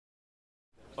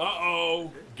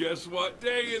Uh-oh, guess what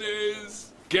day it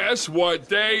is? Guess what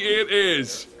day it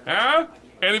is? Huh?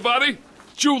 Anybody?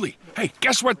 Julie, hey,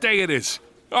 guess what day it is?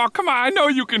 Oh, come on, I know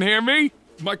you can hear me.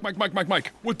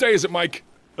 Mike. What day is it, Mike?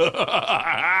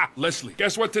 Leslie,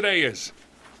 guess what today is?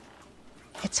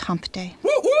 It's hump day.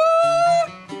 Woo-hoo!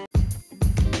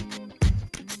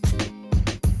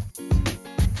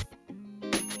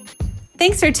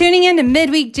 Thanks for tuning in to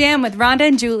Midweek Jam with Rhonda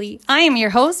and Julie. I am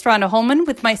your host, Rhonda Holman,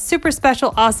 with my super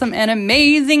special, awesome, and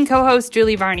amazing co-host,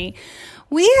 Julie Varney.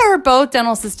 We are both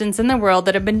dental assistants in the world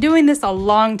that have been doing this a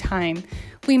long time.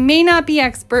 We may not be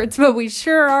experts, but we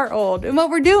sure are old. And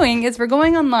what we're doing is we're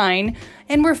going online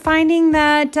and we're finding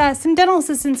that some dental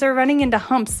assistants are running into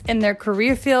humps in their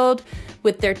career field,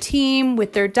 with their team,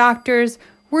 with their doctors.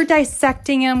 We're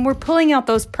dissecting them, we're pulling out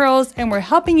those pearls, and we're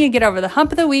helping you get over the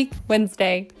hump of the week,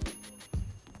 Wednesday.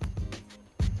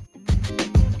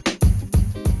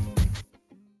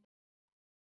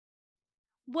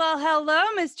 Well,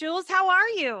 hello, Miss Jules. How are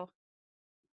you?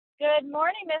 Good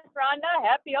morning, Miss Rhonda.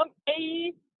 Happy Hump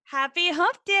Day. Happy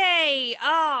Hump Day.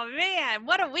 Oh, man.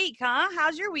 What a week, huh?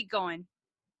 How's your week going?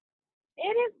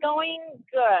 It is going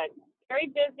good. Very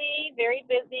busy, very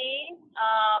busy.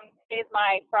 Today's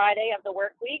my Friday of the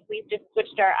work week. We've just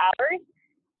switched our hours.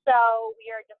 So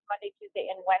we are just Monday, Tuesday,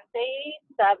 and Wednesday,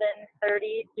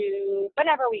 7:30 to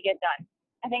whenever we get done.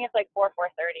 I think it's like 4:30.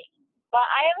 But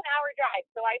I have an hour drive,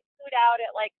 so I flew out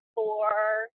at like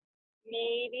 4,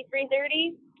 maybe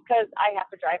 3:30, because I have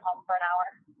to drive home for an hour.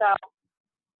 So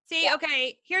See, yeah.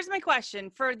 Okay, here's my question.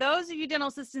 For those of you dental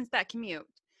assistants that commute,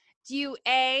 do you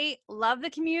A, love the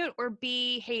commute, or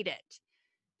B, hate it?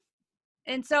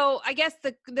 And so I guess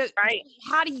the Right.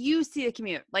 how do you see the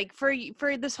commute? Like for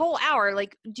this whole hour,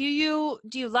 like do you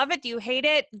love it? Do you hate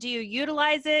it? Do you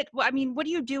utilize it? I mean, what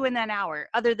do you do in that hour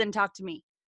other than talk to me?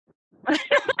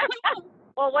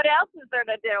 Well, what else is there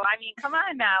to do? I mean, come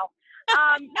on now.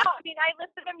 No, I mean, I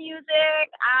listen to music.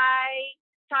 I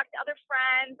talk to other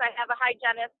friends. I have a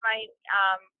hygienist, my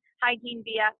hygiene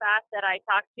BFF that I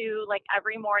talk to like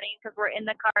every morning because we're in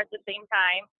the car at the same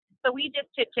time. So we just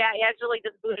chit chat. I usually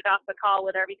just booted off the call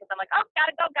with her because I'm like, oh,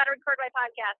 gotta go, gotta record my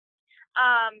podcast.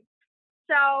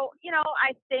 So,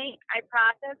 I think I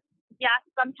process. Yes,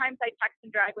 sometimes I text and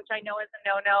drive, which I know is a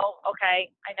no-no. Okay,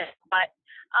 I know, but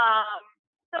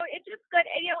so it's just good.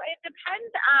 And, it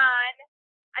depends on,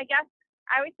 I guess,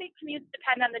 I would say commutes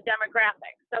depend on the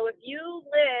demographics. So if you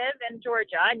live in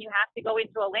Georgia and you have to go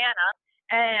into Atlanta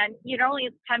and you're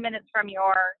only 10 minutes from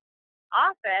your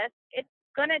office, it's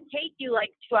going to take you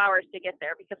like 2 hours to get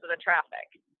there because of the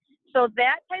traffic. So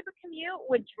that type of commute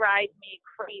would drive me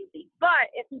crazy.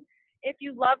 But if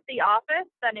you love the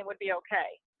office, then it would be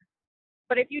okay.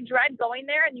 But if you dread going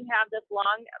there and you have this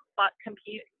long butt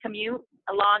commute,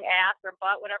 a long ass or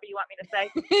butt, whatever you want me to say,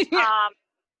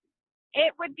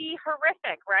 it would be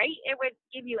horrific, right? It would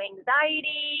give you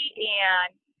anxiety.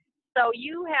 And so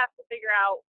you have to figure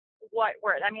out what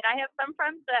works. I mean, I have some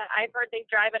friends that I've heard they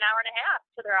drive an hour and a half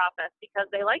to their office because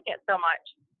they like it so much,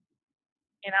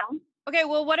 Okay,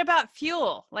 well, what about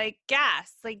fuel? Like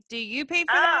gas? Like, do you pay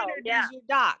for that or yeah. does your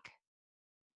doc?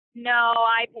 No,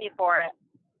 I pay for it.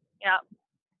 Yep.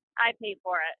 I pay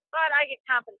for it, but I get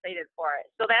compensated for it.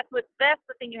 So that's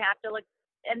the thing you have to look.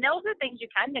 And those are things you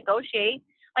can negotiate.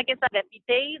 Like I said, if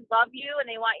they love you and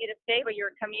they want you to stay, but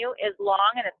your commute is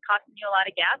long and it's costing you a lot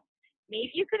of gas, maybe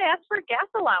you could ask for a gas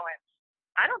allowance.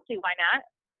 I don't see why not.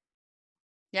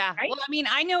 Yeah. Right? Well, I mean,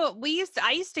 I know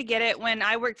I used to get it when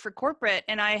I worked for corporate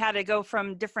and I had to go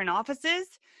from different offices.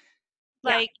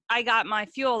 Like I got my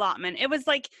fuel allotment. It was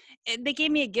like they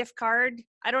gave me a gift card.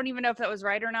 I don't even know if that was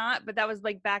right or not, but that was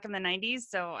like back in the 90s,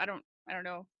 so I don't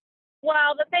know.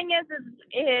 Well, the thing is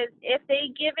if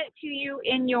they give it to you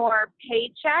in your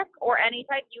paycheck or any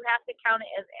type, you have to count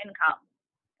it as income.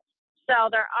 So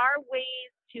there are ways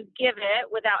to give it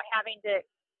without having to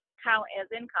count as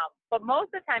income. But most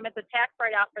of the time it's a tax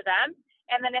write-off for them.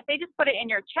 And then if they just put it in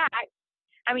your check,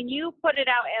 I mean, you put it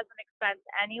out as an expense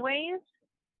anyways.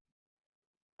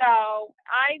 So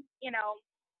I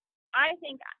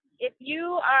think if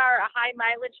you are a high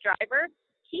mileage driver,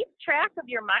 keep track of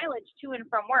your mileage to and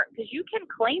from work because you can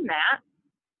claim that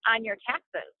on your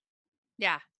taxes.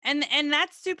 Yeah. And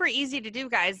that's super easy to do,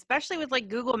 guys, especially with like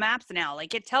Google Maps now.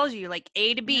 Like it tells you like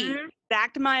A to B,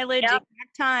 exact mileage, Yep.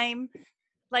 exact time.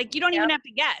 Like you don't even have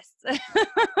to guess.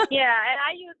 Yeah, and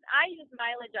I use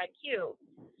Mileage IQ.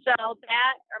 So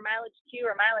that or Mileage Q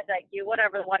or Mileage IQ,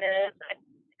 whatever the one it is,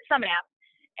 some app.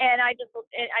 And I just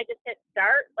hit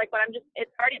start. Like when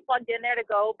it's already plugged in there to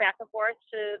go back and forth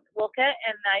to Wilkett,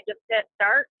 and I just hit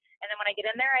start. And then when I get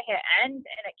in there, I hit end,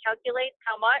 and it calculates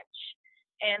how much,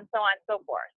 and so on and so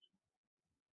forth.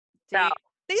 So,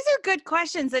 these are good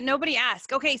questions that nobody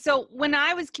asks. Okay, so when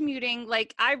I was commuting,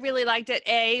 like I really liked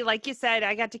it. Like you said,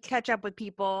 I got to catch up with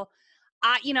people.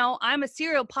 I'm a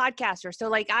serial podcaster, so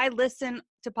like I listen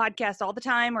to podcasts all the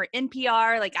time or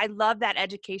NPR. Like I love that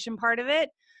education part of it.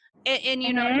 And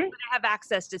mhm. I have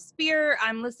access to Spear.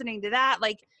 I'm listening to that.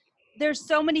 Like there's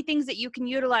so many things that you can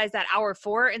utilize that hour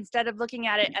for instead of looking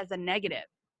at it as a negative.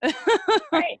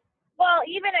 Right. Well,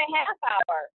 even a half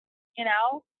hour, you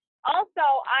know. Also,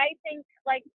 I think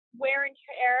like wear and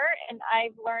tear, and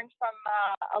I've learned from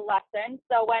a lesson.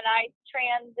 So when I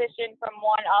transitioned from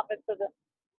one office to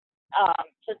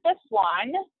this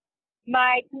one,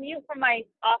 my commute from my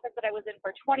office that I was in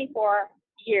for 24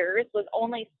 years was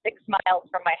only 6 miles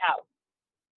from my house.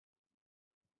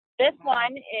 This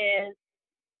one is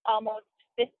almost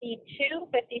 52,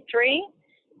 53.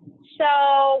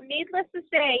 So, needless to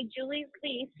say, Julie's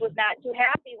lease was not too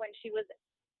happy when she was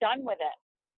done with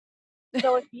it.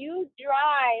 So, if you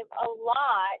drive a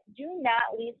lot, do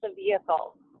not lease a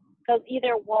vehicle. Because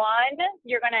either one,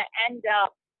 you're going to end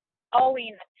up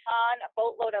owing a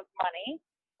boatload of money,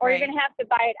 or Right. you're going to have to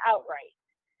buy it outright.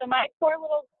 So, my poor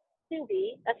little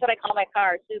Subi, that's what I call my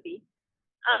car, Subi,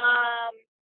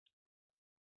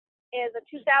 is a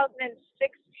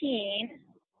 2016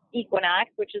 Equinox,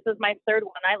 which is my third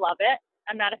one. I love it.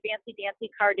 I'm not a fancy dancy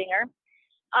car dinger.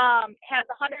 Has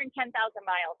 110,000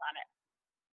 miles on it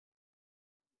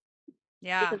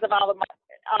Yeah. because of all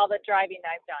the driving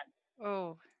I've done.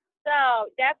 Oh. So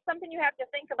that's something you have to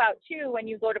think about too when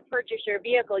you go to purchase your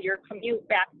vehicle, your commute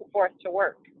back and forth to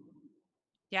work.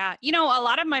 Yeah. A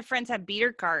lot of my friends have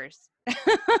beater cars.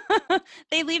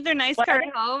 They leave their nice What car are they?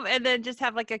 at home and then just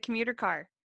have like a commuter car.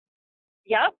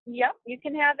 Yep, you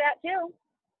can have that too.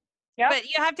 Yep. But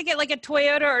you have to get like a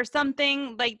Toyota or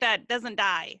something like that doesn't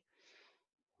die.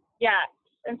 Yeah,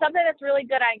 and something that's really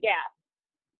good on gas.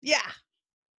 Yeah.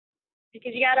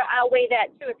 Because you got to outweigh that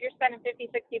too. If you're spending $50,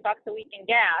 $60 a week in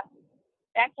gas,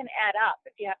 that can add up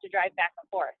if you have to drive back and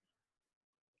forth.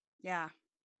 Yeah.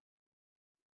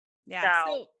 Yeah.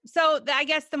 So So I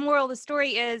guess the moral of the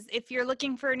story is if you're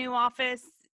looking for a new office,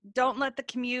 don't let the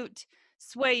commute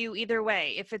sway you either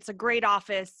way. If it's a great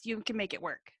office, you can make it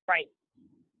work. right,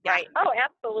 Yeah. right. Oh,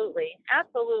 absolutely,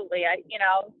 absolutely.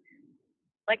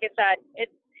 Like I said,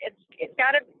 it's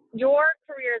got to, your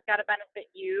career's got to benefit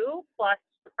you plus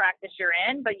the practice you're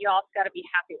in, but you also got to be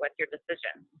happy with your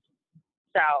decision.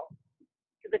 So,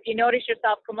 because if you notice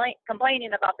yourself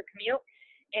complaining about the commute,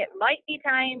 it might be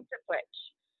time to switch.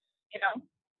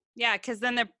 Yeah, because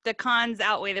then the cons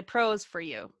outweigh the pros for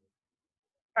you.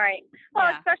 Right. Well,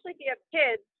 Yeah. especially if you have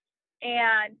kids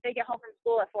and they get home from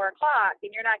school at 4 o'clock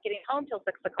and you're not getting home till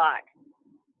 6 o'clock,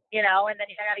 and then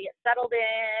you got to get settled in.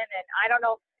 And I don't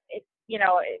know if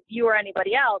you or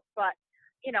anybody else, but,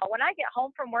 when I get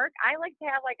home from work, I like to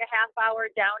have like a half hour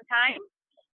downtime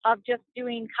of just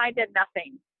doing kind of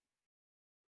nothing.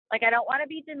 Like, I don't want to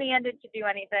be demanded to do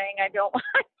anything. I don't want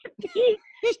to be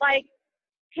like,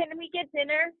 can we get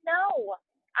dinner? No.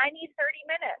 I need 30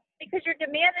 minutes because you're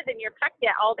demanded and you're pecked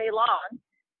at all day long,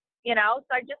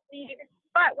 so I just need,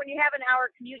 but when you have an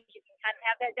hour commute, you can kind of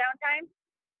have that downtime.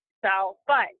 So,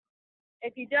 but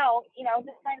if you don't,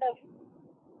 just kind of,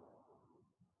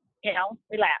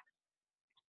 relax.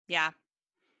 Yeah.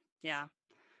 Yeah.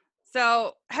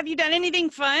 So have you done anything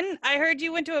fun? I heard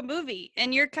you went to a movie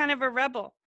and you're kind of a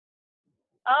rebel.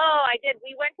 Oh, I did.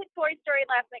 We went to Toy Story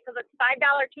last night because it's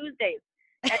 $5 Tuesdays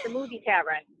at the movie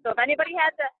tavern. So if anybody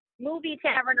has a movie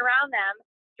tavern around them,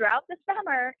 throughout the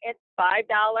summer, it's $5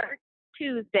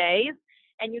 Tuesdays,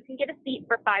 and you can get a seat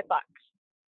for $5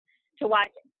 to watch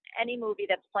any movie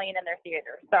that's playing in their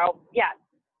theater. So, yes.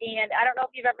 And I don't know if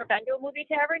you've ever been to a movie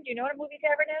tavern. Do you know what a movie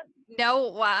tavern is?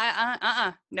 No,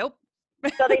 nope.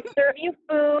 So they serve you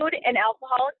food and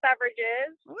alcoholic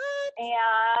beverages, What?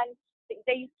 and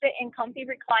they sit in comfy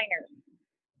recliners.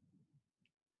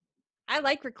 I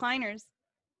like recliners.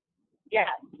 Yes.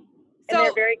 And So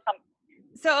they're very comfy.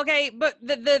 So, okay, but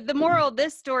the moral of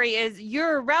this story is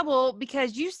you're a rebel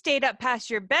because you stayed up past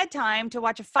your bedtime to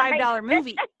watch a $5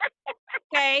 movie.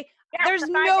 Okay? Yes, There's the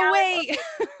no $5 way.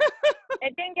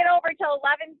 It didn't get over till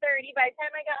 11:30. By the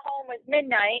time I got home, it was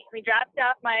midnight. We dropped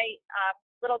off my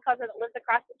little cousin that lives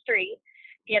across the street,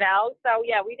 So,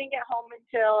 yeah, we didn't get home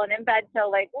and in bed till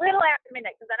like little after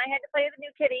midnight because then I had to play with the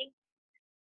new kitty.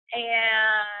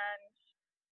 And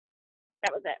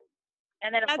that was it.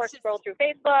 And then, of course, scroll through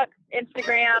Facebook,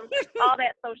 Instagram, all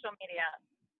that social media.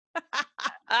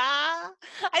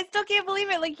 I still can't believe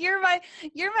it. Like you're my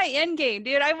end game,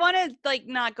 dude. I want to like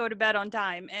not go to bed on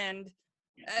time, and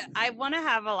I want to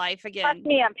have a life again. Trust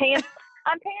me, I'm paying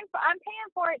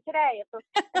for it today.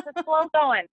 It's a slow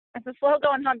going. It's a slow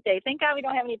going hump day. Thank God we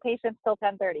don't have any patients till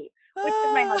 10:30, which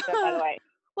is my husband, by the way.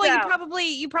 Well, So,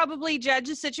 you probably judge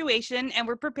the situation and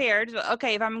we're prepared.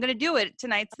 Okay, if I'm going to do it,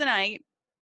 tonight's the night.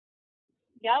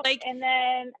 yep. Like- And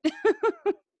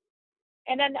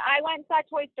then I went and saw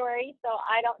Toy Story. So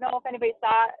I don't know if anybody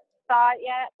saw it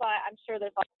yet, but I'm sure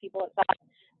there's lots of people that saw it.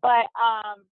 But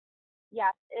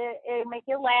yes, it'll make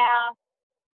you laugh.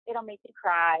 It'll make you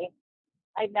cry.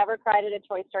 I've never cried at a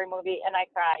Toy Story movie, and I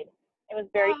cried. It was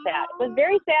very sad. It was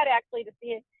very sad, actually, to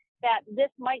see that this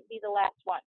might be the last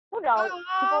one. Who knows?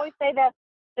 People always say that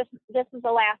this is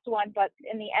the last one, but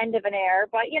in the end of an era.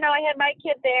 But, I had my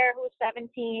kid there who was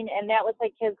 17, and that was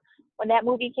like when that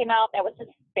movie came out, that was his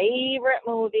favorite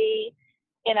movie,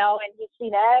 and he's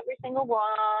seen every single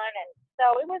one. And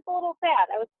so it was a little sad.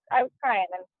 I was crying,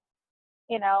 and,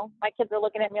 my kids are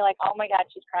looking at me like, oh my God,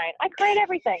 she's crying. I cried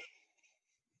everything.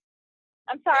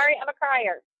 I'm sorry, I'm a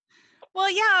crier. Well,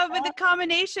 yeah, but the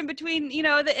combination between,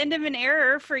 the end of an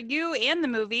era for you and the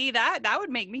movie, that would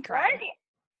make me cry. Right.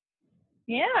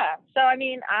 Yeah. So, I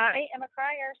am a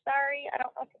crier. Sorry. I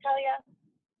don't know what to tell you.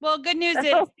 Well, good news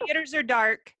is theaters are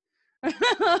dark.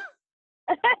 Yeah,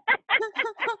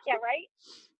 right?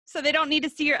 So they don't need to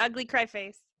see your ugly cry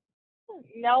face.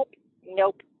 Nope,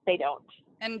 they don't.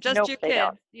 And just your they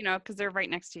kids, don't. because they're right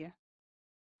next to you.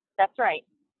 That's right.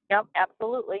 Yep,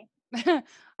 absolutely.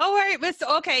 All right.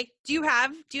 Okay. Do you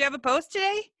have a post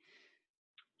today?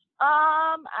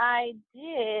 I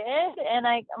did,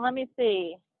 and let me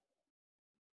see.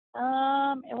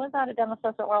 It was out of Dental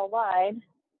Assessment Worldwide.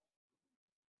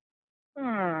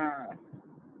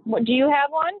 What, do you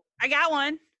have one? I got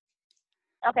one.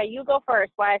 Okay, you go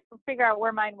first while I figure out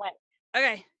where mine went.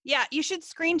 Okay. Yeah, you should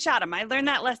screenshot them. I learned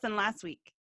that lesson last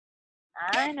week.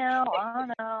 I know.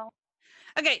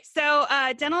 Okay, so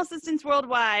Dental Assistants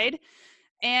Worldwide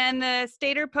and the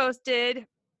stater posted,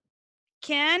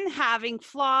 can having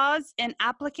flaws in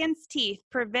applicants' teeth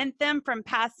prevent them from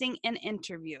passing an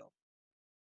interview?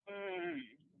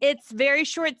 It's very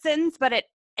short sentence, but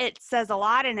it says a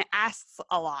lot and it asks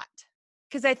a lot.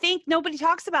 Because I think nobody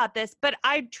talks about this, but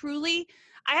I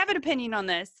have an opinion on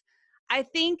this. I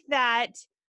think that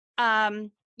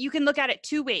you can look at it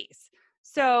two ways.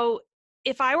 So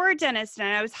if I were a dentist and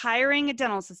I was hiring a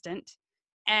dental assistant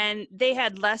and they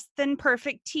had less than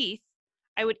perfect teeth,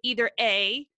 I would either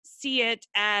A, see it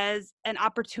as an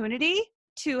opportunity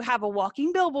to have a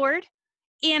walking billboard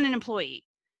and an employee.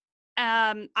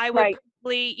 I would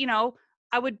probably,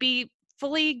 I would be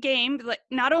fully game. Like,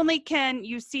 not only can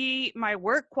you see my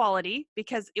work quality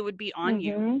because it would be on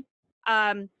you,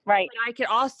 right. But I could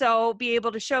also be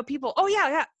able to show people, oh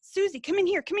yeah, Susie, come in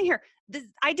here.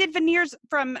 I did veneers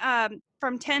from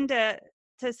 10 to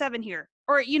 7 here.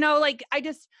 Or,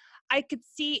 I could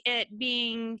see it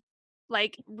being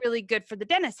like really good for the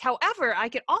dentist. However, I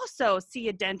could also see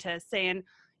a dentist saying,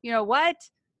 you know what,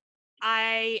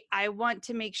 I want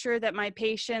to make sure that my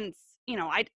patients,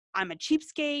 I'm a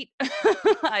cheapskate.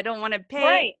 I don't want to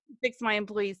pay to fix my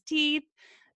employees' teeth,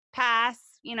 pass,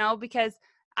 because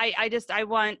I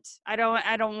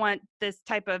don't want this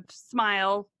type of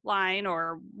smile line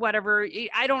or whatever.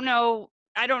 I don't know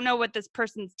what this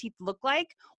person's teeth look like.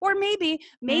 Or maybe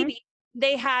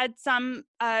they had some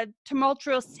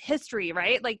tumultuous history,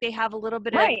 right? Like they have a little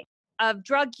bit of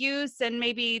drug use and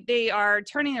maybe they are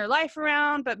turning their life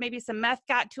around, but maybe some meth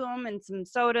got to them and some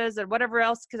sodas or whatever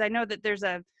else. Cause I know that there's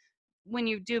when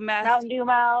you do meth, Mountain Dew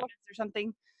Mouse or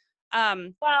something.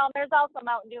 Well, there's also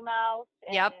Mountain Dew Mouse.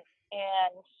 And,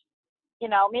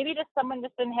 maybe just someone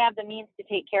just didn't have the means to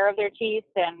take care of their teeth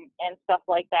and stuff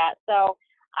like that. So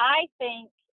I think,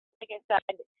 like I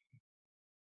said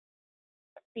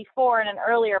before in an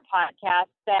earlier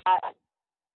podcast, that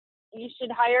you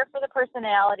should hire for the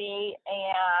personality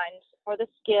and for the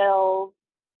skills,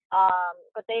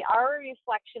 but they are a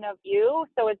reflection of you.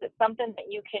 So is it something that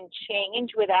you can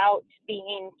change without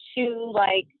being too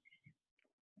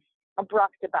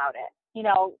abrupt about it?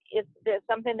 If there's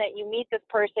something that you meet this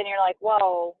person, you're like,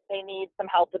 whoa, they need some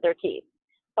help with their teeth,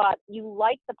 but you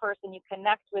like the person, you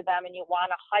connect with them, and you want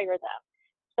to hire them.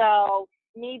 So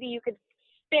maybe you could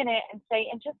spin it and say,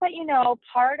 and just let you know,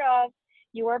 part of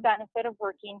your benefit of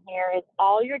working here is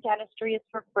all your dentistry is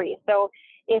for free. So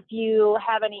if you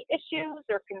have any issues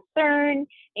or concern,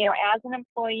 as an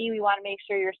employee, we want to make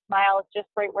sure your smile is just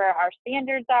right where our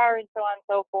standards are, and so on and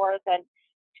so forth. And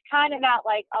kind of not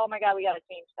like, oh my God, we got to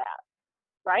change that.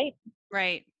 Right.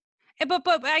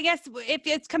 But I guess if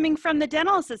it's coming from the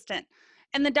dental assistant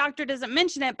and the doctor doesn't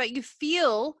mention it, but you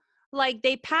feel like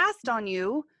they passed on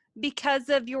you because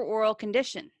of your oral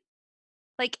condition.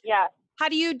 Like, how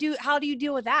do you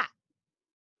deal with that?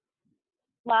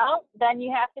 Well, then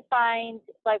you have to find,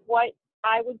 like, what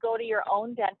I would go to your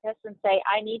own dentist and say,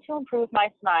 I need to improve my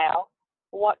smile.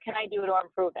 What can I do to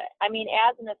improve it? I mean,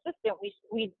 as an assistant,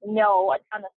 we know a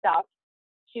ton of stuff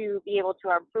to be able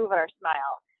to improve our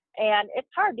smile. And it's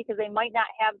hard because they might not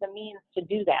have the means to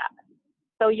do that.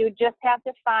 So you just have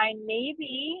to find,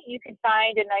 maybe you can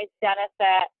find a nice dentist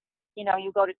that, you know,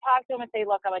 you go to talk to them and say,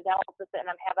 look, I'm a dental assistant and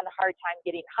I'm having a hard time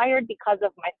getting hired because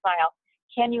of my smile.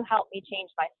 Can you help me change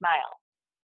my smile?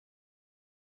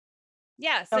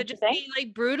 Yeah. So Don't you just think? be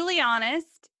like brutally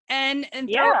honest and throw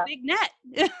Yeah. a big net.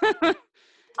 You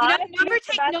know, Honesty never is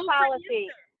the take best no for an policy.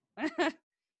 answer.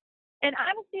 And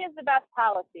honesty is the best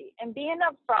policy. And being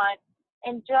upfront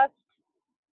and just,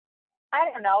 I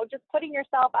don't know, just putting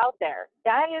yourself out there.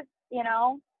 That is, you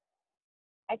know,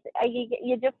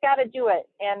 you just got to do it.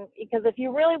 And because if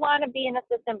you really want to be an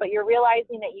assistant, but you're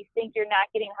realizing that you think you're not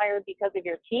getting hired because of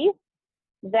your teeth,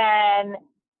 then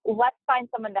let's find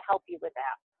someone to help you with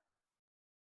that.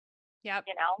 Yep.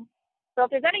 You know? So if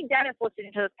there's any dentists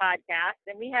listening to this podcast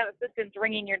and we have assistants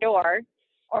ringing your door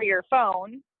or your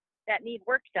phone that need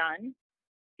work done,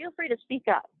 feel free to speak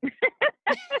up and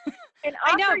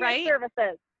I offer know, your right?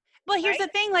 services. Well, here's Right? the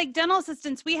thing, like dental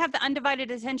assistants, we have the undivided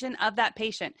attention of that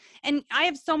patient. And I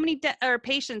have so many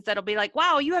patients that'll be like,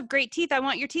 wow, you have great teeth. I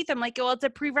want your teeth. I'm like, well, it's a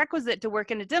prerequisite to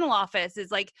work in a dental office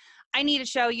is like, I need to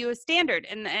show you a standard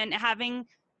and having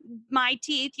my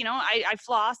teeth, you know, I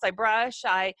floss, I brush,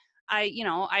 I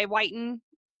whiten,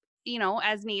 you know,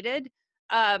 as needed.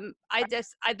 The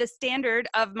standard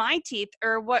of my teeth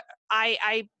are what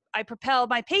I propel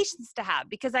my patients to have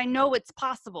because I know it's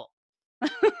possible.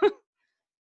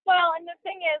 Well, and the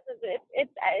thing is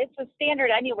it's a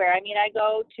standard anywhere. I mean, I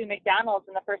go to McDonald's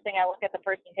and the first thing I look at the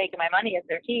person taking my money is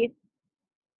their teeth,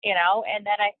 you know, and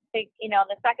then I think, you know,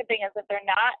 the second thing is if they're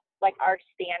not like our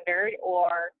standard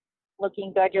or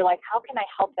looking good, you're like, how can I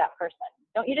help that person?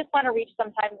 Don't you just want to reach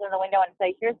sometimes in the window and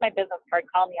say, here's my business card,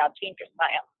 call me, I'll change your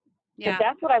smile. Because Yeah.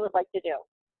 that's what I would like to do.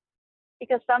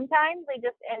 Because sometimes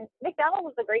and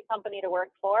McDonald's is a great company to work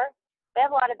for. They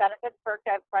have a lot of benefits, perks.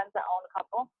 I have friends that own a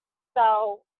couple.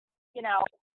 So, you know,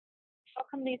 how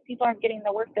come these people aren't getting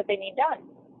the work that they need done?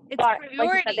 It's But like you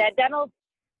priorities. said, that dental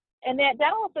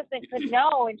assistant could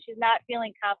know, and she's not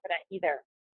feeling confident either.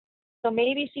 So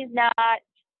maybe she's not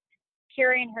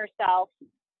carrying herself.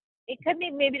 It could be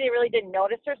maybe they really didn't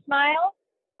notice her smile,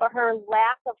 but her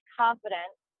lack of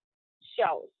confidence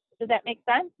shows. Does that make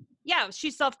sense? Yeah,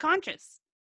 she's self-conscious.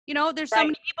 You know, there's so Right.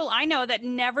 many people I know that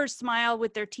never smile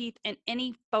with their teeth in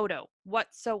any photo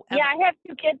whatsoever. Yeah, I have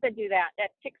 2 kids that do that.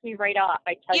 That ticks me right off.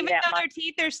 I tell Even you that though much. their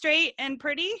teeth are straight and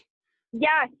pretty.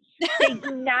 Yes, they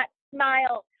do not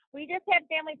smile. We just had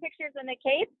family pictures in the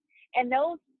Cape, and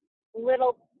those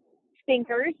little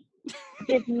stinkers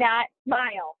did not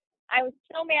smile. I was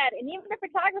so mad. And even the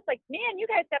photographer's like, man, you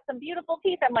guys got some beautiful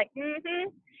teeth. I'm like, mm-hmm.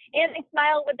 And they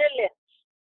smile with their lips,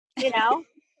 you know?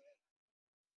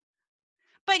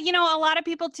 But, you know, a lot of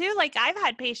people too, like I've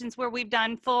had patients where we've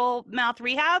done full mouth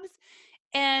rehabs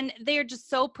and they're just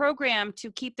so programmed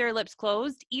to keep their lips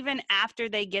closed. Even after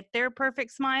they get their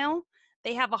perfect smile,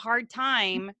 they have a hard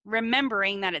time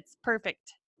remembering that it's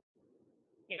perfect.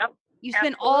 Yep. You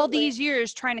spend all Absolutely. these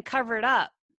years trying to cover it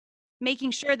up,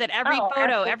 making sure that every Oh,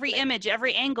 photo, every absolutely. image,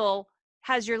 every angle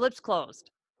has your lips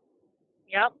closed.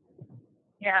 Yep.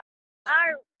 Yeah.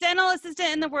 Our Dental assistant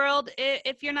in the world,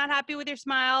 if you're not happy with your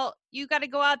smile, you got to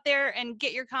go out there and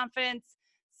get your confidence.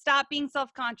 Stop being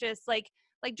self-conscious. Like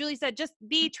Julie said, just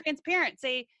be transparent.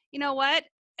 Say, you know what,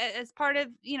 as part of,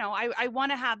 you know, I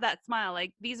want to have that smile.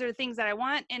 Like these are the things that I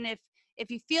want. And if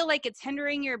you feel like it's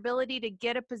hindering your ability to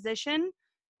get a position,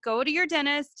 go to your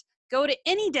dentist, go to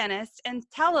any dentist and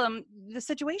tell them the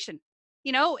situation.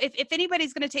 You know, if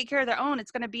anybody's going to take care of their own, it's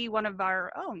going to be one of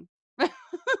our own.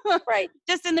 right.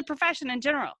 Just in the profession in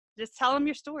general. Just tell them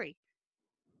your story.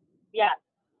 Yes.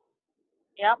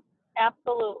 Yep.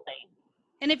 Absolutely.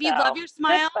 And if you So, love your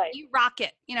smile, this way. you rock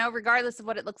it, you know, regardless of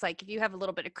what it looks like. If you have a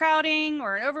little bit of crowding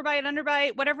or an overbite,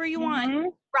 underbite, whatever you want,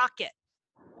 Mhm. rock it.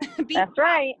 That's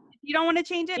right. If you don't want to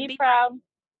change it, Be proud.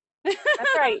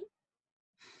 That's right.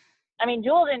 I mean,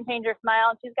 Jewel didn't change her smile,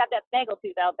 and she's got that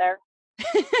snaggletooth out there.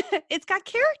 It's got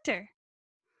character.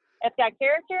 It's got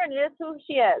character, and it is who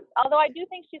she is. Although I do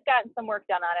think she's gotten some work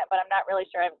done on it, but I'm not really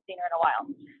sure. I haven't seen her in a while.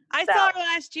 I saw her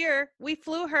last year. We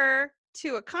flew her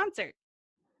to a concert.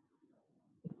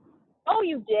 Oh,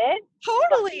 you did?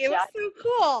 Totally. It was so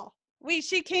cool.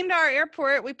 She came to our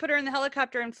airport. We put her in the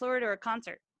helicopter and flew her to a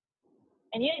concert.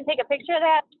 And you didn't take a picture of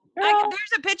that?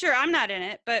 There's a picture. I'm not in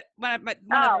it, but one of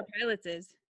our pilots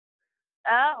is.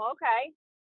 Oh, okay.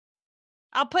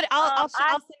 I'll send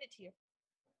it to you.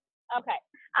 Okay.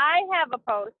 I have a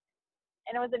post,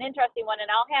 and it was an interesting one, and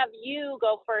I'll have you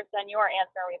go first on your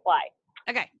answer and reply.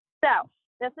 Okay. So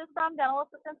this is from Dental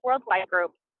Assistants Worldwide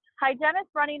Group. Hygienist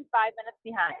running 5 minutes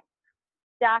behind.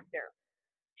 Doctor,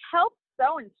 help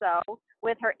so-and-so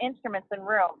with her instruments and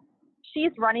room.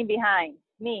 She's running behind.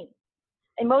 Me.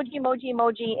 Emoji, emoji,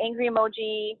 emoji, angry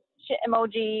emoji, shit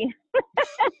emoji.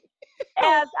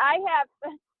 As I have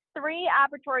 3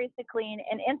 operatories to clean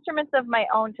and instruments of my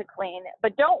own to clean.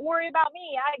 But don't worry about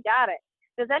me. I got it.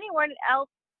 Does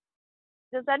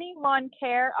anyone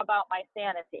care about my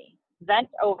sanity? Vent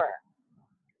over.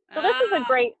 So this is a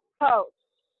great post.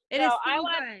 It so is I so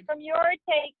want good. from your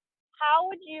take, how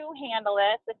would you handle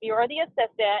this if you're the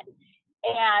assistant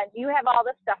and you have all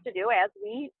this stuff to do, as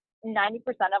 90%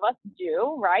 of us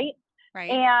do, right? Right.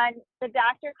 And the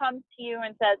doctor comes to you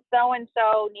and says,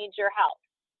 so-and-so needs your help.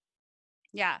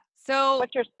 Yeah. So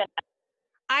What's your spin?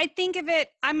 I think of it,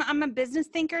 I'm a business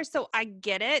thinker, so I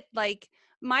get it. Like,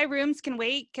 my rooms can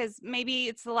wait because maybe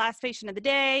it's the last patient of the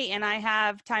day and I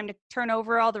have time to turn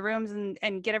over all the rooms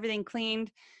and get everything cleaned.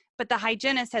 But the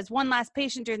hygienist has one last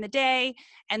patient during the day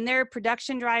and they're a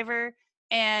production driver.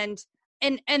 And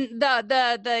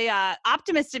the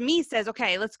optimist in me says,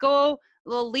 okay, let's go.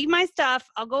 We'll leave my stuff.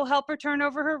 I'll go help her turn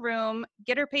over her room,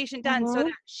 get her patient done so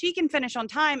that she can finish on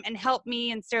time and help me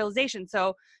in sterilization.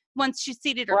 So once she's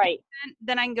seated her patient,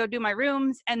 then I can go do my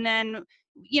rooms. And then,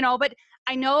 but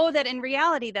I know that in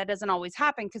reality, that doesn't always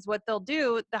happen, because what they'll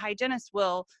do, the hygienist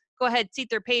will go ahead,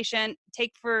 seat their patient,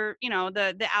 take for,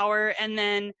 the hour, and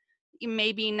then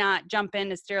maybe not jump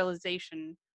into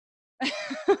sterilization.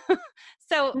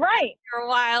 So after a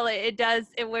while,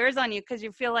 it wears on you, because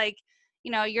you feel like,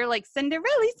 you're like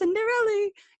Cinderella,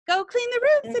 go clean the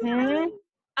room,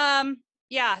 Cinderella.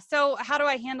 Yeah. So how do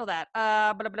I handle that?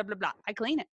 Blah, blah, blah, blah. I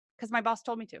clean it because my boss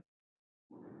told me to.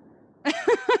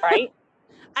 Right.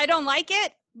 I don't like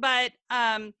it, but,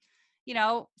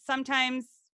 sometimes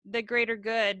the greater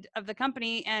good of the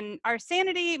company and our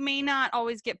sanity may not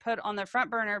always get put on the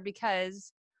front burner,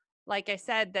 because, like I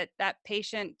said, that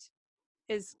patient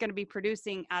is going to be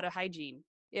producing out of hygiene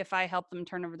if I help them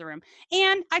turn over the room.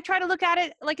 And I try to look at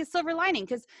it like a silver lining,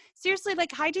 because seriously,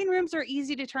 like, hygiene rooms are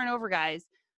easy to turn over, guys.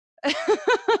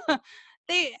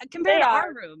 Compared to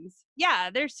our rooms. Yeah,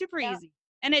 they're super easy.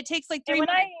 And it takes like 3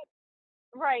 minutes.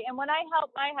 And when I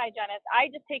help my hygienist, I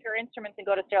just take her instruments and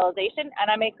go to sterilization,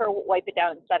 and I make her wipe it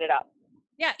down and set it up.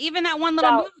 Yeah, even that one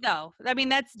little move, though. I mean,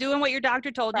 that's doing what your doctor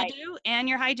told you to do, and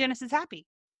your hygienist is happy.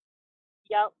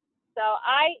 Yep. So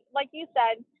like you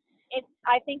said,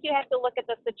 I think you have to look at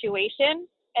the situation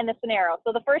and the scenario.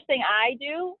 So the first thing I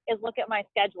do is look at my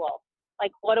schedule.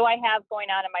 Like, what do I have going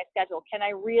on in my schedule? Can I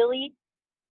really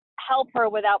help her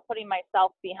without putting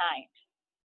myself behind?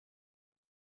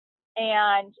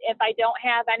 And if I don't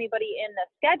have anybody in the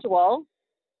schedule,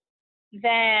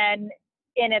 then,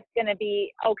 and it's going to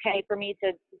be okay for me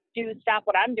to stop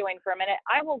what I'm doing for a minute,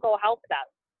 I will go help them.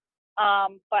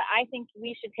 But I think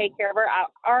we should take care of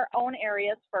our own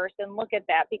areas first and look at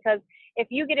that, because if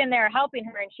you get in there helping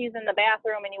her and she's in the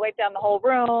bathroom and you wipe down the whole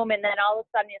room, and then all of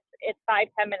a sudden it's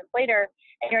 5-10 minutes later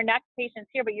and your next patient's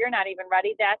here, but you're not even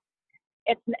ready,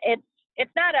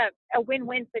 it's not a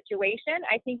win-win situation.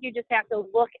 I think you just have to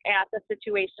look at the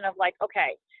situation of like,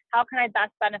 okay, how can I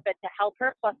best benefit to help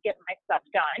her plus get my stuff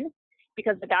done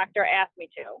because the doctor asked me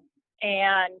to?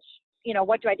 And,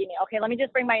 what do I do? Okay, let me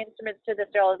just bring my instruments to the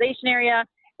sterilization area.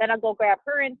 Then I'll go grab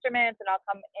her instruments and I'll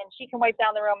come and she can wipe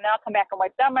down the room, and I'll come back and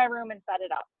wipe down my room and set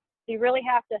it up. So you really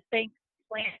have to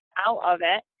plan out of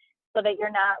it so that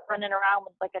you're not running around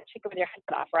with like a chicken with your head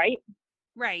cut off, right?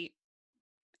 Right.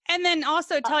 And then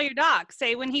also tell your doc,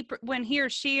 say when he or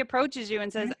she approaches you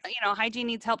and says, hygiene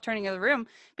needs help turning over the room,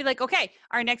 be like, okay,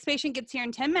 our next patient gets here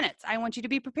in 10 minutes. I want you to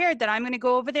be prepared that I'm going to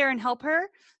go over there and help her.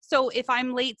 So if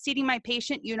I'm late seating my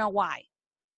patient, you know why,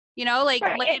 lay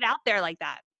it out there like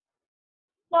that.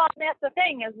 Well, that's the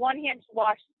thing, is one hand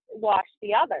wash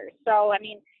the other. So, I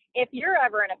mean, if you're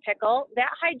ever in a pickle, that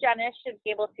hygienist should be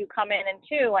able to come in and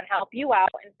help you out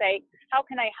and say, how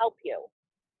can I help you?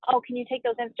 Oh, can you take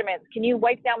those instruments? Can you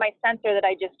wipe down my sensor that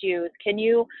I just used? Can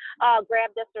you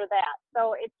grab this or that?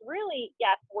 So it's really,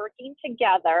 yes, working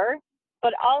together,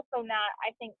 but also not, I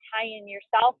think, tying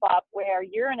yourself up where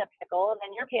you're in a pickle and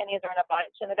then your panties are in a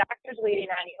bunch and the doctor's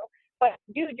waiting on you. But,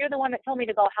 dude, you're the one that told me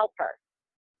to go help her.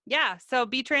 Yeah, so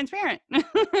be transparent.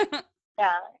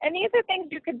 Yeah, and these are things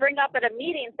you could bring up at a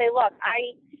meeting and say, look,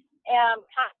 I am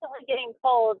constantly getting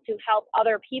told to help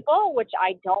other people, which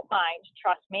I don't mind,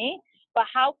 trust me. But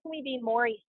how can we be more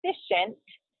efficient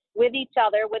with each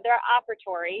other, with our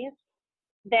operatories,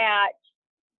 that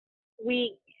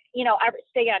we,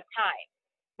 stay on time?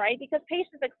 right? Because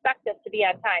patients expect us to be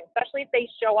on time, especially if they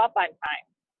show up on time,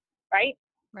 right?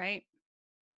 Right.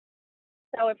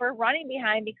 So if we're running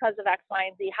behind because of X, Y,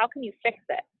 and Z, how can you fix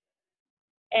it?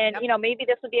 And, Yep. you know, maybe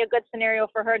this would be a good scenario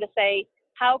for her to say,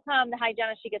 how come the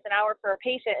hygienist, she gets an hour for a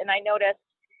patient, and I noticed,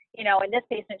 you know, in this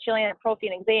patient, she only had a prophy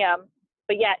exam,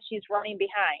 but yet she's running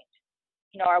behind.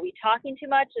 You know, are we talking too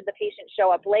much? Did the patient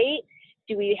show up late?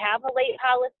 Do we have a late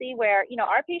policy where, you know,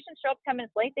 our patients show up 10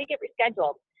 minutes late, they get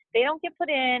rescheduled. They don't get put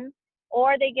in,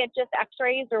 or they get just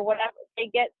x-rays or whatever. They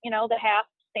get, you know, the half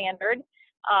standard.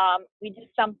 We do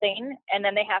something, and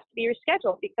then they have to be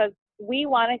rescheduled because we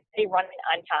want to stay running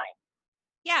on time.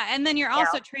 Yeah, and then you're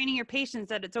also Yeah. training your patients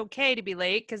that it's okay to be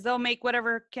late because they'll make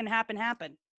whatever can happen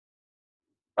happen.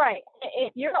 Right.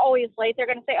 If you're always late, they're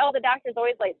going to say, oh, the doctor's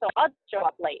always late, so I'll show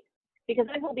up late because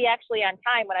then he'll be actually on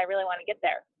time when I really want to get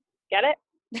there. Get it?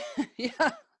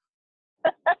 Yeah.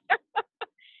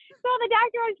 So the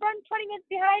doctor always runs 20 minutes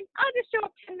behind. I'll just show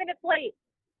up 10 minutes late,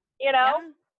 you know?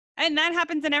 Yeah. And that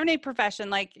happens in every profession.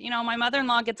 Like, you know, my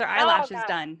mother-in-law gets her eyelashes God.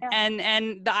 done, Yeah.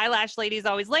 and the eyelash lady's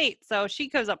always late, so she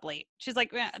goes up late. She's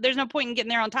like, there's no point in getting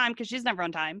there on time because she's never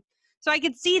on time. So I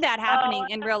could see that happening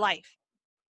in real life.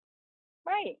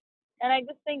 Right. And I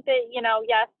just think that, you know,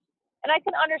 yes. And I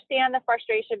can understand the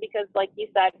frustration because, like you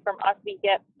said, from us, we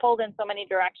get pulled in so many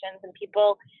directions, and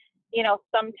people, you know,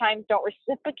 sometimes don't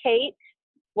reciprocate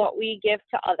what we give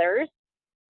to others.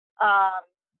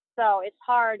 So it's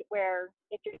hard where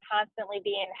if you're constantly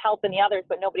being helping the others,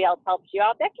 but nobody else helps you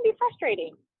out, that can be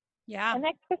frustrating. Yeah. And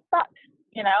that could suck,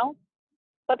 you know?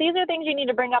 But these are things you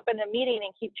need to bring up in the meeting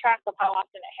and keep track of how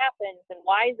often it happens and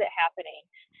why is it happening.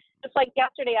 Just like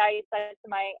yesterday, I said to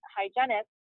my hygienist,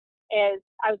 is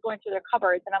I was going through their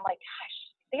cupboards, and I'm like, gosh,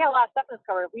 they got a lot of stuff in this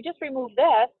cupboard. We just remove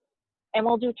this, and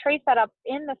we'll do tray setup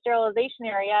in the sterilization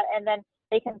area, and then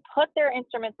they can put their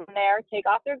instruments in there, take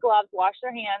off their gloves, wash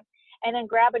their hands, and then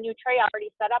grab a new tray already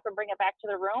set up and bring it back to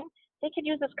the room. They could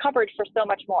use this cupboard for so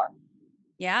much more.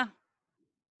 Yeah.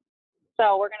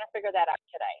 So we're going to figure that out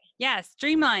today. Yeah.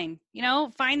 Streamline, you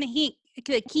know, find the kink,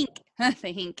 the kink.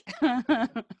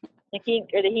 The kink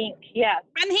or the hink, yes.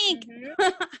 Find the hink.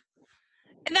 Mm-hmm.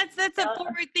 And that's a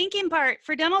forward thinking part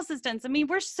for dental assistants. I mean,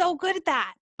 we're so good at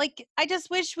that. Like, I just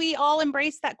wish we all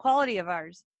embraced that quality of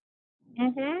ours.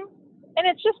 Mm-hmm. And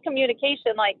it's just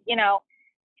communication, like, you know,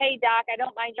 hey, doc, I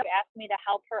don't mind you asking me to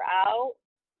help her out,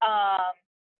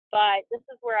 but this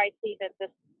is where I see that this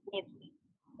needs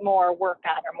more work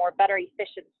on, or more better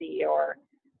efficiency, or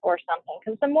something.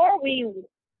 Because the more we,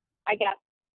 I guess,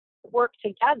 work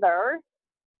together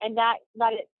and not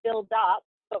let it build up,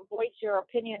 but voice your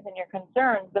opinions and your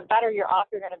concerns, the better you're off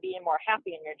you're going to be and more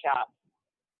happy in your job.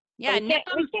 Yeah,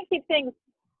 So we can't keep things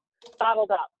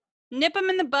bottled up. Nip them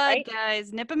in the bud, right?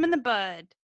 guys. Nip them in the bud.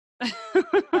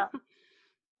 Yeah.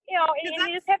 You know, and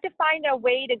you just have to find a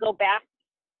way to go back,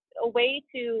 a way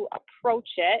to approach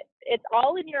it. It's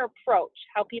all in your approach,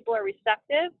 how people are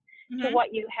receptive to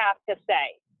what you have to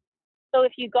say. So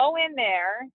if you go in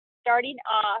there starting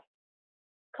off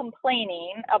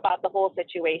complaining about the whole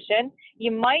situation,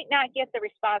 you might not get the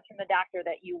response from the doctor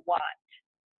that you want,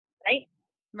 right?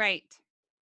 Right.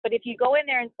 But if you go in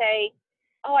there and say,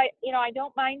 oh, I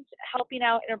don't mind helping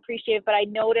out and appreciate it, but I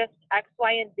noticed X,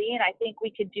 Y, and Z, and I think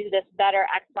we could do this better,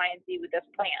 X, Y, and Z with this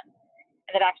plan.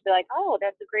 And they'd actually like, oh,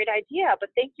 that's a great idea, but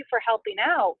thank you for helping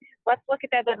out. Let's look at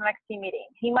that in the next team meeting.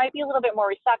 He might be a little bit more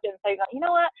receptive and say, you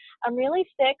know what? I'm really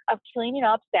sick of cleaning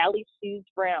up Sally Sue's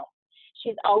room.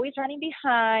 She's always running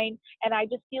behind, and I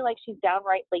just feel like she's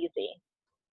downright lazy.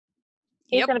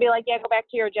 He's going to be like, yeah, go back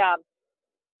to your job.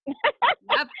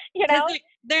 Yep. You know?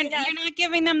 You're not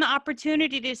giving them the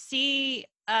opportunity to see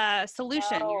a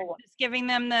solution. No. You're just giving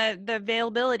them the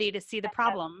availability to see the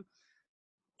problem.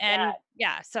 And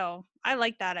so I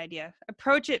like that idea.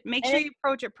 Approach it. Make sure you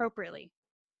approach it appropriately.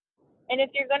 And if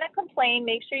you're going to complain,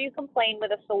 make sure you complain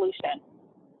with a solution.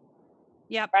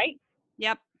 Yep. Right?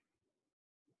 Yep.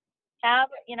 Have,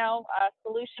 a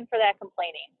solution for that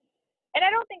complaining. And I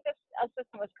don't think this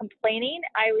assistant was complaining.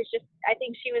 I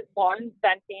think she was one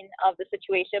venting of the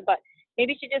situation, but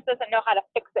maybe she just doesn't know how to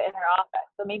fix it in her office.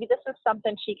 So maybe this is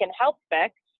something she can help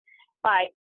fix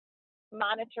by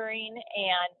monitoring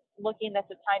and looking at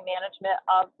the time management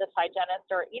of this hygienist,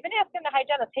 or even asking the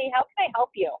hygienist, hey, how can I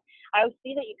help you? I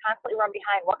see that you constantly run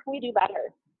behind. What can we do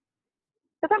better?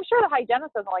 Because I'm sure the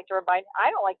hygienist doesn't like to run behind. I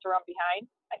don't like to run behind.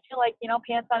 I feel like,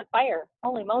 pants on fire.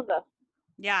 Holy Moses.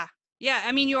 Yeah. Yeah.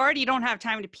 I mean, you already don't have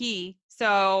time to pee.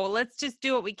 So let's just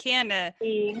do what we can to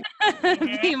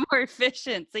be more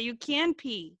efficient so you can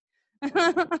pee.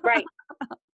 Right.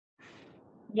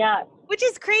 Yes. Which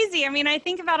is crazy. I mean, I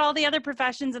think about all the other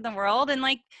professions in the world and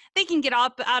like they can get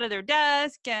up out of their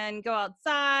desk and go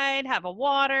outside, have a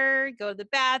water, go to the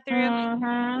bathroom.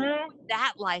 What would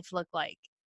that life look like?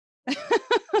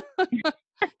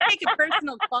 Take a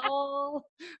personal call.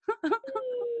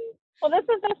 Well, this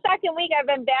is the second week I've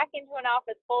been back into an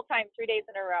office full time 3 days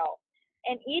in a row.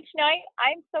 And each night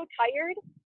I'm so tired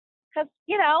because,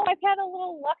 you know, I've had a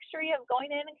little luxury of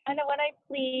going in kind of when I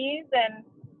please and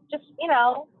just, you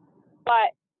know,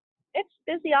 but it's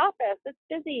busy office. It's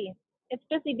busy. It's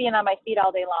busy being on my feet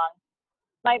all day long.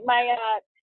 My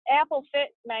Apple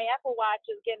Watch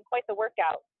is getting quite the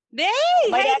workout. Hey,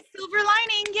 silver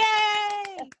lining,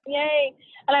 yay! Yay.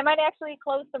 And I might actually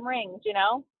close some rings, you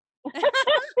know? See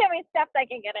how many steps I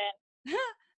can get in.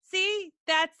 See,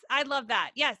 I love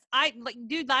that. Yes,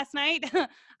 dude, last night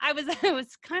it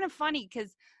was kind of funny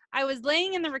because I was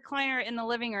laying in the recliner in the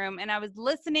living room and I was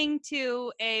listening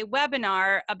to a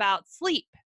webinar about sleep,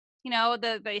 you know,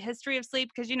 the history of sleep,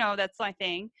 because, you know, that's my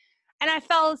thing. And I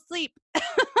fell asleep.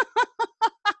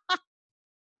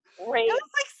 Great. It was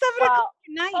like 7 o'clock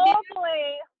at night.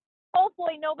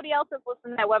 Hopefully nobody else that's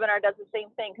listening to that webinar does the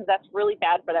same thing because that's really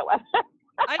bad for that webinar.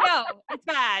 I know, it's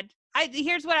bad.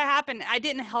 Here's what happened. I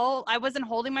wasn't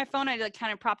holding my phone. I like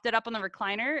kind of propped it up on the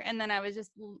recliner and then I was just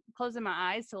closing my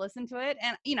eyes to listen to it.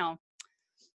 And you know,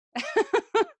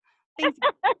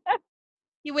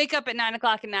 you wake up at 9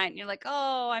 o'clock at night and you're like,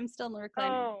 oh, I'm still in the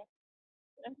recliner. Oh,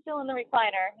 I'm still in the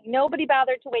recliner. Nobody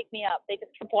bothered to wake me up. They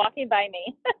just kept walking by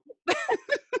me.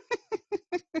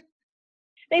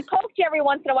 They poked you every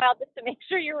once in a while just to make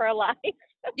sure you were alive.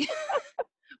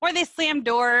 Or they slam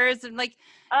doors and like,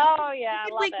 oh yeah,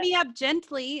 you could wake me up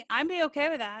gently. I'd be okay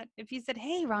with that. If you said,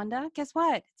 hey, Rhonda, guess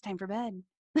what? It's time for bed.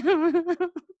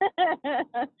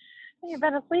 You've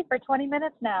been asleep for 20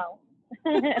 minutes now.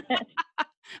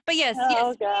 But yes.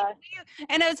 God.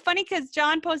 And it was funny because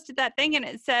John posted that thing and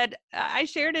it said, I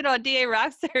shared it on DA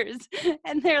Rockstars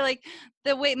and they're like,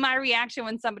 my reaction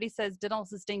when somebody says dental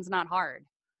assisting's not hard.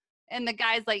 And the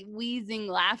guy's like wheezing,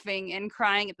 laughing, and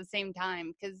crying at the same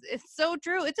time because it's so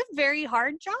true. It's a very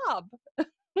hard job.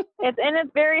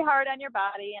 It's very hard on your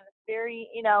body, and it's very,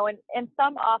 you know, in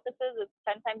some offices it's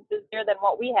 10 times busier than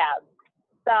what we have.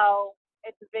 So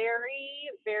it's very,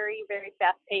 very, very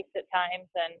fast paced at times,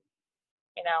 and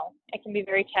you know, it can be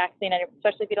very taxing, and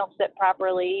especially if you don't sit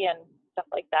properly and stuff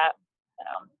like that.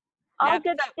 All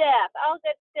good stuff.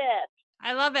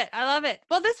 I love it.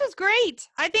 Well, this was great.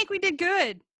 I think we did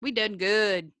good. We did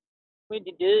good.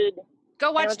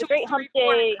 Go watch the Great Hump Day.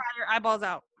 And cry your eyeballs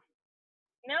out.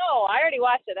 No, I already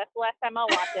watched it. That's the last time I'll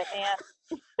watch it, man.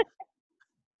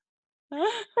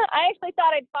 I actually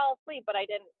thought I'd fall asleep, but I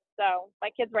didn't. So my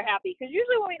kids were happy because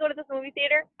usually when we go to this movie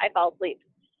theater, I fall asleep.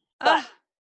 But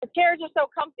the chairs are so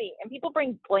comfy, and people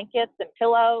bring blankets and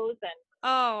pillows and.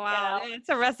 Oh wow, it's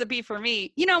a recipe for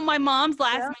me. You know, my mom's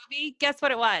last movie. Guess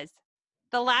what it was?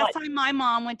 The last time my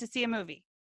mom went to see a movie.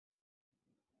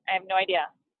 I have no idea.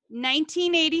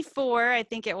 1984, I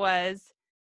think it was.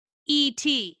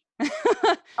 E.T.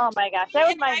 Oh my gosh, that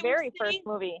was my very first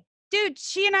movie. Dude,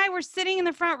 she and I were sitting in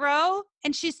the front row,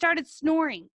 and she started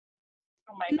snoring.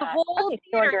 Oh my gosh. The whole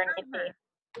theater.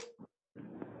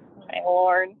 My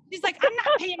Lord. She's like, I'm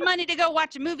not paying money to go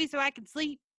watch a movie so I can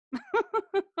sleep.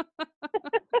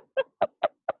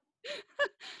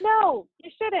 No,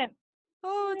 you shouldn't.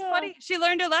 Oh, it's funny. She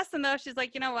learned her lesson, though. She's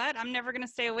like, you know what? I'm never going to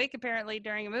stay awake, apparently,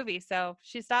 during a movie. So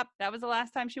she stopped. That was the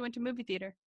last time she went to movie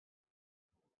theater.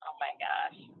 Oh, my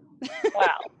gosh.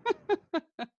 Wow.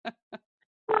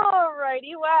 All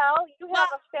righty. Well, you have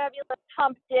a fabulous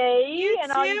hump day.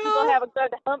 And all you people have a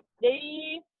good hump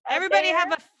day. Everybody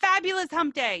have a fabulous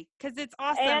hump day because it's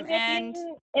awesome. And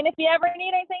if you ever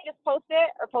need anything, just post it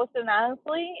or post it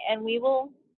anonymously, and we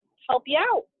will help you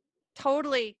out.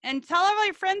 Totally. And tell all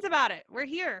your friends about it. We're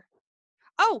here.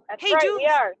 Oh, that's hey, right, Jules. We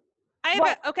are. I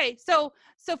have okay. So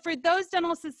for those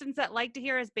dental assistants that like to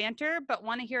hear us banter, but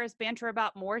want to hear us banter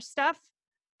about more stuff,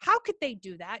 how could they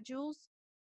do that, Jules?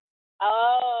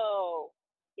 Oh,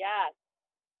 yes.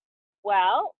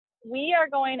 Well, we are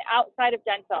going outside of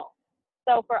dental.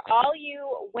 So for all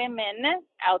you women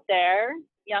out there,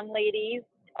 young ladies,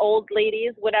 old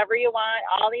ladies, whatever you want,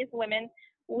 all these women,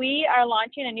 we are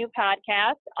launching a new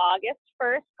podcast August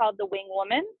 1st called The Wing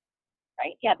Woman,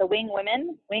 right? Yeah, The Wing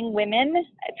Women.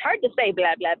 It's hard to say,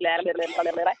 blah, blah, blah, blah, blah,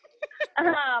 blah,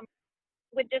 blah.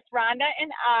 With just Rhonda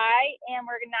and I, and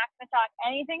we're not going to talk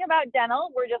anything about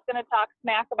dental. We're just going to talk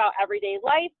smack about everyday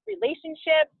life,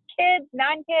 relationships, kids,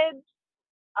 non-kids,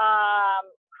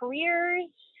 careers,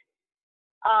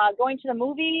 going to the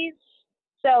movies.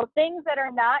 So things that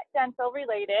are not dental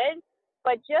related.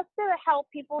 But just to help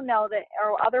people know that,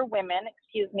 or other women,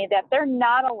 that they're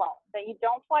not alone, that you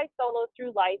don't fly solo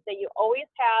through life, that you always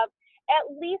have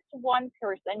at least one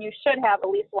person, you should have at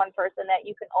least one person that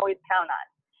you can always count on.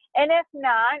 And if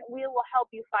not, we will help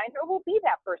you find or we'll be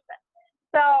that person.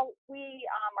 So we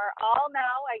are all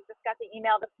now, I just got the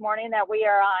email this morning that we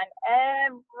are on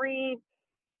every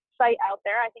site out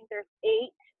there. I think there's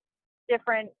 8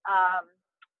 different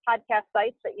podcast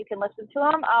sites that you can listen to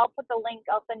them. I'll put the link,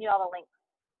 I'll send you all the links.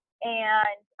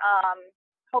 And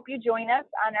hope you join us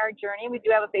on our journey. We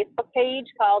do have a Facebook page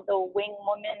called the Wing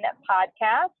Woman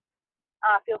Podcast.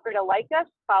 Feel free to like us,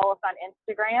 follow us on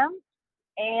Instagram,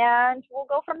 and we'll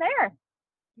go from there.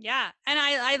 Yeah. And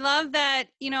I love that,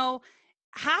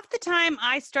 half the time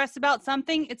I stress about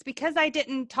something, it's because I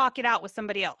didn't talk it out with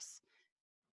somebody else.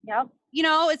 Yep.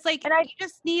 It's like you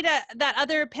just need that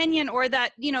other opinion or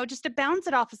that, just to bounce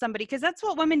it off of somebody, because that's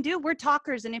what women do. We're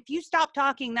talkers. And if you stop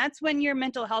talking, that's when your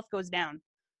mental health goes down.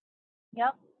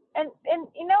 Yep. And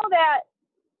you know that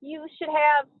you should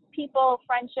have people,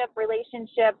 friendship,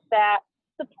 relationships that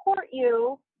support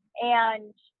you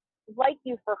and like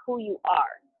you for who you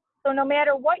are. So no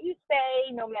matter what you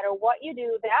say, no matter what you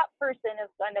do, that person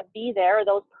is going to be there.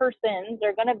 Those persons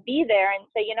are going to be there and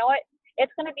say, you know what,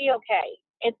 it's going to be okay.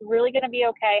 It's really going to be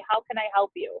okay. How can I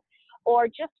help you? Or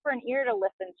just for an ear to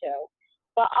listen to.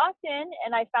 But often,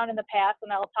 and I found in the past,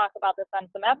 and I'll talk about this on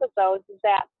some episodes, is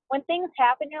that when things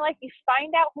happen in your life, you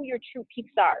find out who your true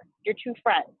peeps are, your true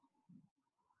friends.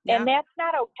 Yeah. And that's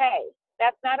not okay.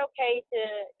 That's not okay to,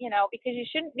 because you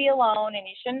shouldn't be alone, and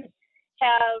you shouldn't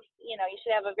have, you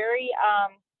should have a very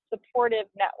supportive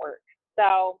network.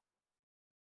 So,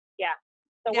 yeah.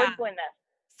 So we're doing this.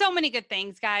 So many good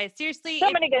things, guys. Seriously.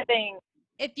 So many good things.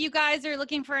 If you guys are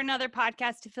looking for another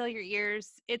podcast to fill your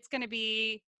ears, it's going to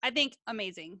be, I think,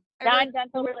 amazing.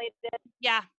 Non-dental related.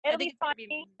 Yeah. It'll be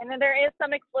funny. And then there is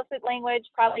some explicit language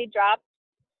probably dropped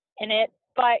in it,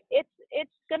 but it's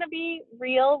going to be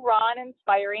real, raw, and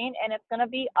inspiring, and it's going to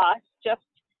be us just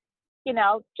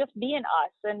being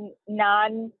us and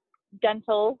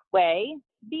non-dental way,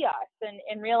 be us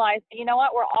and realize, you know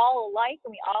what, we're all alike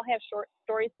and we all have short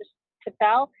stories to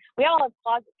tell. We all have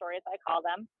closet stories, I call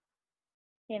them,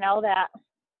 that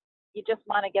you just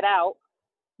want to get out.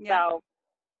 Yeah. So.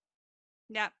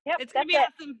 Yeah. Yep, it's going to be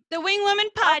awesome. The Wing Woman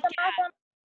Podcast. Awesome.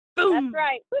 Boom. That's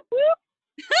right. Whoop, whoop.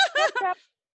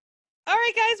 All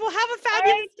right, guys. Well, have a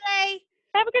fabulous day.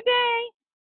 Have a good day.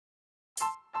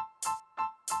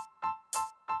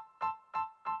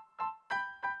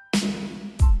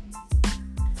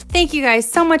 Thank you guys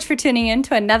so much for tuning in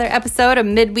to another episode of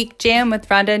Midweek Jam with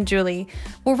Rhonda and Julie,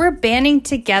 where we're banding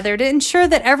together to ensure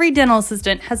that every dental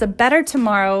assistant has a better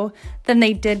tomorrow than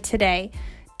they did today.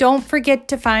 Don't forget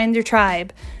to find your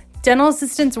tribe. Dental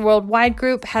Assistants Worldwide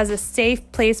Group has a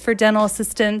safe place for dental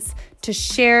assistants to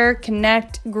share,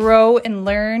 connect, grow, and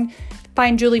learn.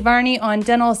 Find Julie Varney on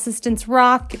Dental Assistants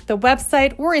Rock, the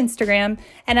website, or Instagram.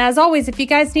 And as always, if you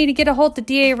guys need to get a hold of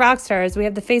DA Rockstars, we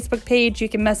have the Facebook page. You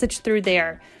can message through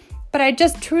there. But I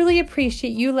just truly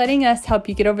appreciate you letting us help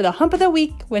you get over the hump of the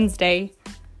week, Wednesday.